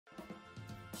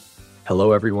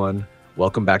Hello everyone,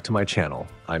 welcome back to my channel.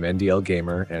 I'm NDL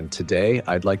Gamer, and today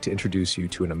I'd like to introduce you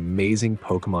to an amazing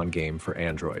Pokemon game for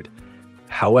Android.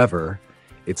 However,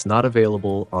 it's not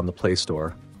available on the Play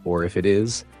Store, or if it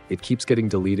is, it keeps getting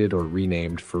deleted or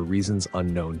renamed for reasons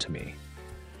unknown to me.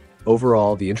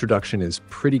 Overall, the introduction is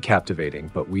pretty captivating,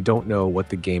 but we don't know what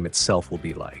the game itself will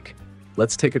be like.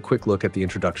 Let's take a quick look at the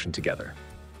introduction together.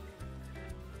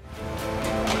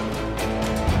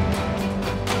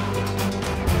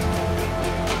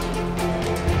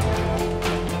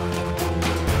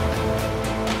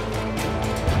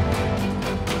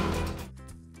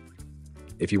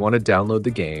 If you want to download the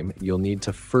game, you'll need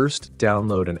to first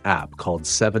download an app called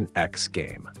 7X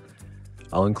Game.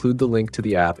 I'll include the link to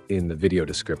the app in the video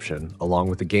description, along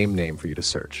with the game name for you to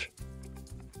search.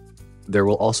 There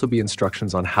will also be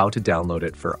instructions on how to download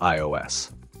it for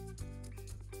iOS.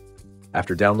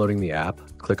 After downloading the app,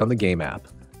 click on the game app,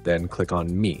 then click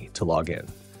on Me to log in.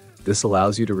 This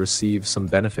allows you to receive some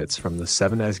benefits from the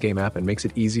 7X Game app and makes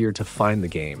it easier to find the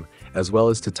game, as well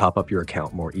as to top up your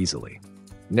account more easily.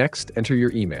 Next, enter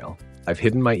your email. I've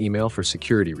hidden my email for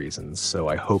security reasons, so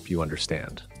I hope you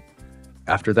understand.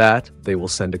 After that, they will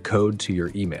send a code to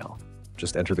your email.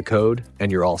 Just enter the code and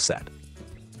you're all set.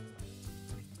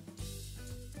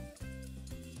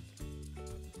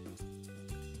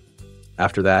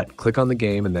 After that, click on the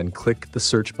game and then click the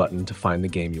search button to find the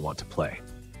game you want to play.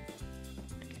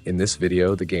 In this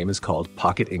video, the game is called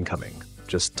Pocket Incoming.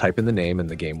 Just type in the name and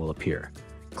the game will appear.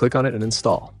 Click on it and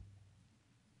install.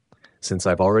 Since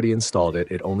I've already installed it,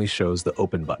 it only shows the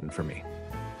open button for me.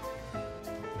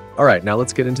 Alright, now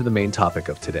let's get into the main topic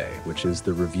of today, which is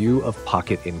the review of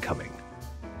Pocket Incoming.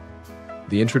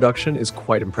 The introduction is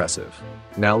quite impressive.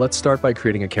 Now let's start by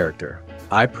creating a character.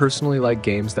 I personally like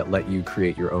games that let you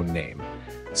create your own name.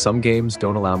 Some games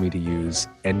don't allow me to use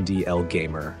NDL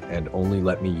Gamer and only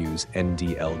let me use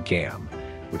NDL Gam,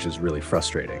 which is really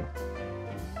frustrating.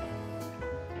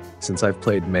 Since I've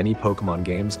played many Pokemon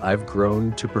games, I've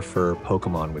grown to prefer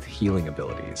Pokemon with healing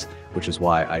abilities, which is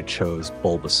why I chose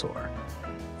Bulbasaur.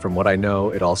 From what I know,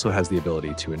 it also has the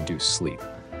ability to induce sleep.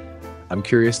 I'm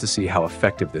curious to see how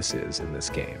effective this is in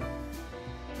this game.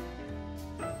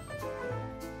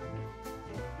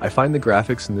 I find the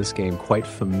graphics in this game quite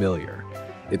familiar.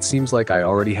 It seems like I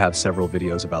already have several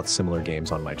videos about similar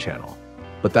games on my channel.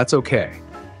 But that's okay.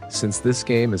 Since this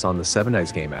game is on the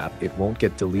 7X Game app, it won't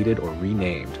get deleted or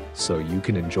renamed, so you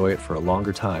can enjoy it for a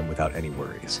longer time without any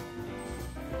worries.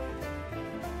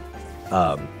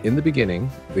 In the beginning,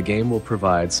 the game will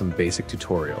provide some basic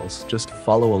tutorials. Just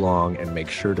follow along and make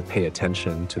sure to pay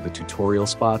attention to the tutorial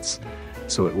spots,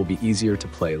 so it will be easier to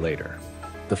play later.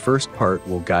 The first part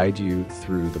will guide you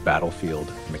through the battlefield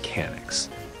mechanics.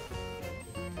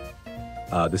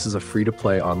 This is a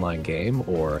free-to-play online game,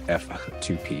 or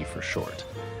F2P for short.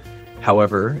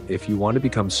 However, if you want to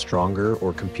become stronger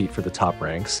or compete for the top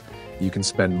ranks, you can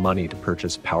spend money to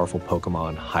purchase powerful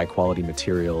Pokemon, high-quality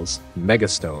materials, Mega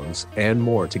Stones, and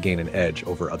more to gain an edge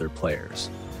over other players.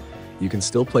 You can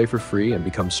still play for free and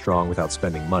become strong without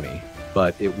spending money,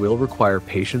 but it will require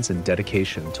patience and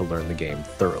dedication to learn the game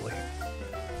thoroughly.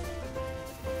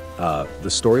 The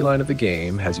storyline of the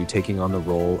game has you taking on the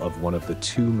role of one of the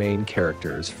two main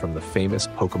characters from the famous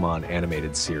Pokemon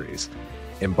animated series,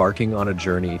 embarking on a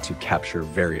journey to capture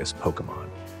various Pokemon.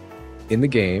 In the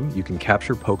game, you can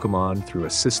capture Pokemon through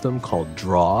a system called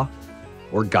Draw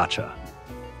or Gacha.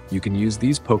 You can use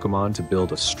these Pokemon to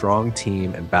build a strong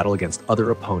team and battle against other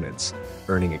opponents,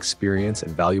 earning experience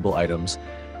and valuable items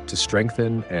to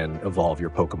strengthen and evolve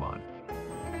your Pokemon.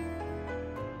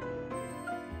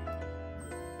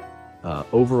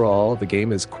 Overall, the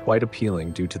game is quite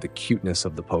appealing due to the cuteness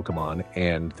of the Pokemon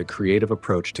and the creative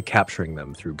approach to capturing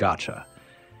them through Gacha.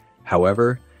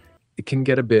 However, it can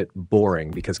get a bit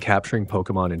boring because capturing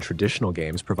Pokemon in traditional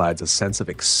games provides a sense of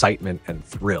excitement and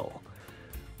thrill.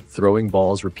 Throwing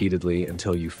balls repeatedly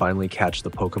until you finally catch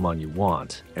the Pokemon you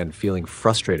want and feeling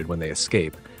frustrated when they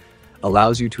escape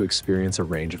allows you to experience a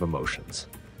range of emotions.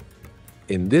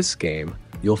 In this game,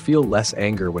 you'll feel less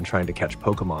anger when trying to catch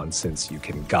Pokemon since you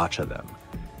can Gacha them.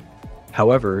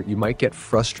 However, you might get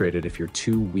frustrated if you're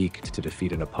too weak to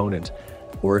defeat an opponent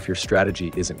or if your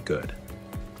strategy isn't good.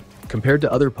 Compared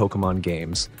to other Pokemon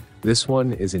games, this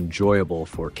one is enjoyable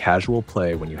for casual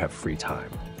play when you have free time.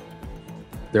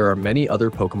 There are many other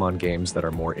Pokemon games that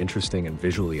are more interesting and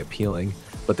visually appealing,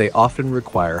 but they often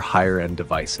require higher-end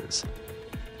devices.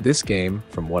 This game,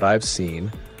 from what I've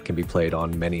seen, can be played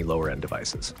on many lower-end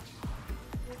devices.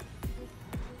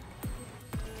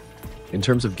 In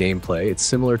terms of gameplay, it's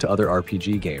similar to other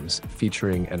RPG games,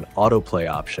 featuring an autoplay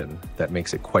option that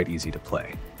makes it quite easy to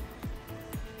play.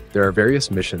 There are various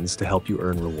missions to help you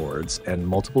earn rewards, and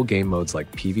multiple game modes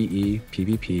like PvE,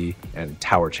 PvP, and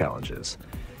tower challenges.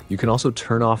 You can also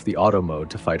turn off the auto mode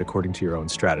to fight according to your own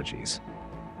strategies.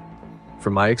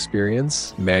 From my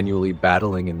experience, manually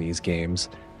battling in these games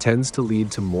tends to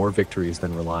lead to more victories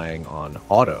than relying on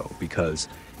auto, because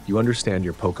you understand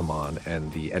your Pokemon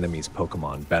and the enemy's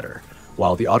Pokemon better,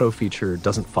 while the auto feature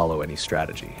doesn't follow any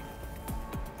strategy.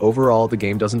 Overall, the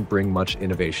game doesn't bring much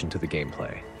innovation to the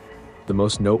gameplay. The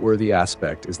most noteworthy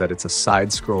aspect is that it's a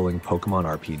side-scrolling Pokemon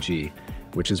RPG,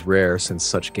 which is rare since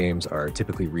such games are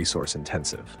typically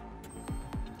resource-intensive.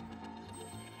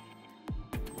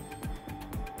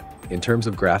 In terms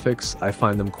of graphics, I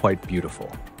find them quite beautiful.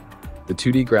 The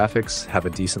 2D graphics have a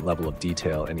decent level of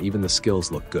detail, and even the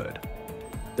skills look good.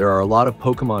 There are a lot of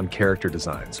Pokemon character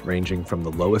designs, ranging from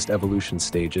the lowest evolution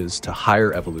stages to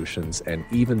higher evolutions and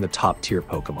even the top-tier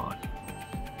Pokemon.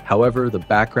 However, the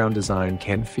background design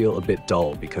can feel a bit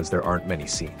dull because there aren't many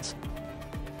scenes.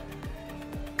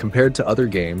 Compared to other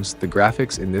games, the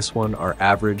graphics in this one are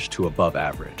average to above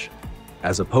average.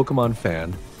 As a Pokemon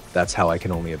fan, that's how I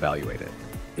can only evaluate it.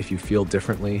 If you feel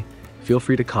differently, feel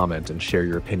free to comment and share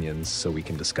your opinions so we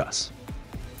can discuss.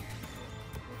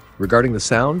 Regarding the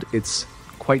sound, it's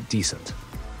quite decent.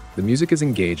 The music is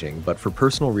engaging, but for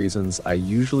personal reasons, I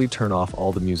usually turn off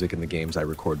all the music in the games I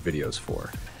record videos for.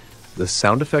 The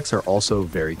sound effects are also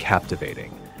very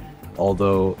captivating,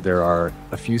 although there are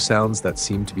a few sounds that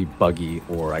seem to be buggy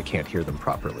or I can't hear them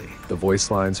properly. The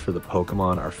voice lines for the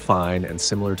Pokemon are fine and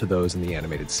similar to those in the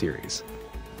animated series.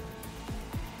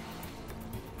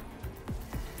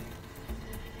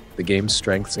 The game's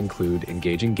strengths include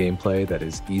engaging gameplay that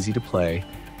is easy to play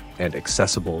and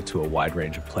accessible to a wide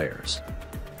range of players.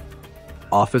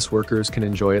 Office workers can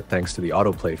enjoy it thanks to the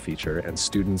autoplay feature, and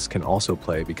students can also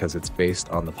play because it's based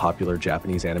on the popular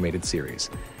Japanese animated series,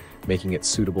 making it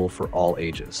suitable for all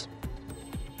ages.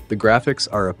 The graphics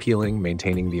are appealing,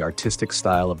 maintaining the artistic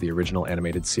style of the original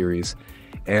animated series,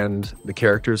 and the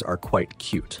characters are quite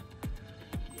cute.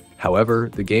 However,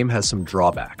 the game has some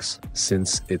drawbacks.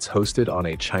 Since it's hosted on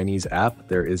a Chinese app,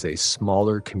 there is a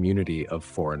smaller community of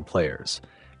foreign players.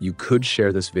 You could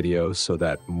share this video so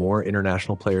that more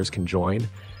international players can join,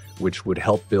 which would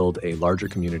help build a larger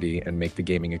community and make the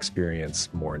gaming experience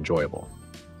more enjoyable.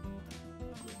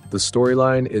 The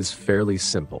storyline is fairly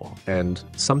simple, and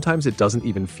sometimes it doesn't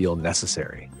even feel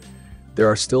necessary. There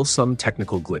are still some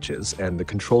technical glitches, and the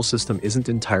control system isn't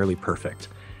entirely perfect,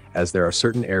 as there are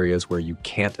certain areas where you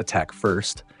can't attack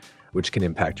first, which can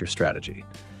impact your strategy.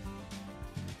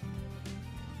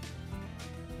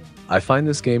 I find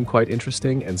this game quite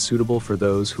interesting and suitable for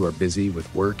those who are busy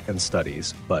with work and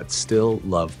studies, but still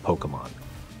love Pokemon.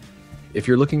 If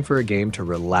you're looking for a game to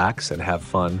relax and have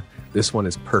fun, this one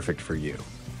is perfect for you.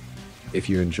 If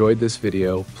you enjoyed this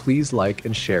video, please like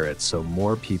and share it so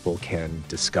more people can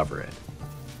discover it.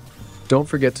 Don't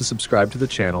forget to subscribe to the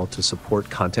channel to support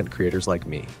content creators like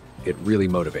me. It really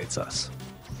motivates us.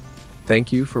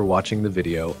 Thank you for watching the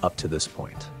video up to this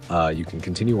point. You can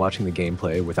continue watching the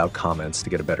gameplay without comments to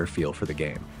get a better feel for the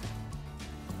game.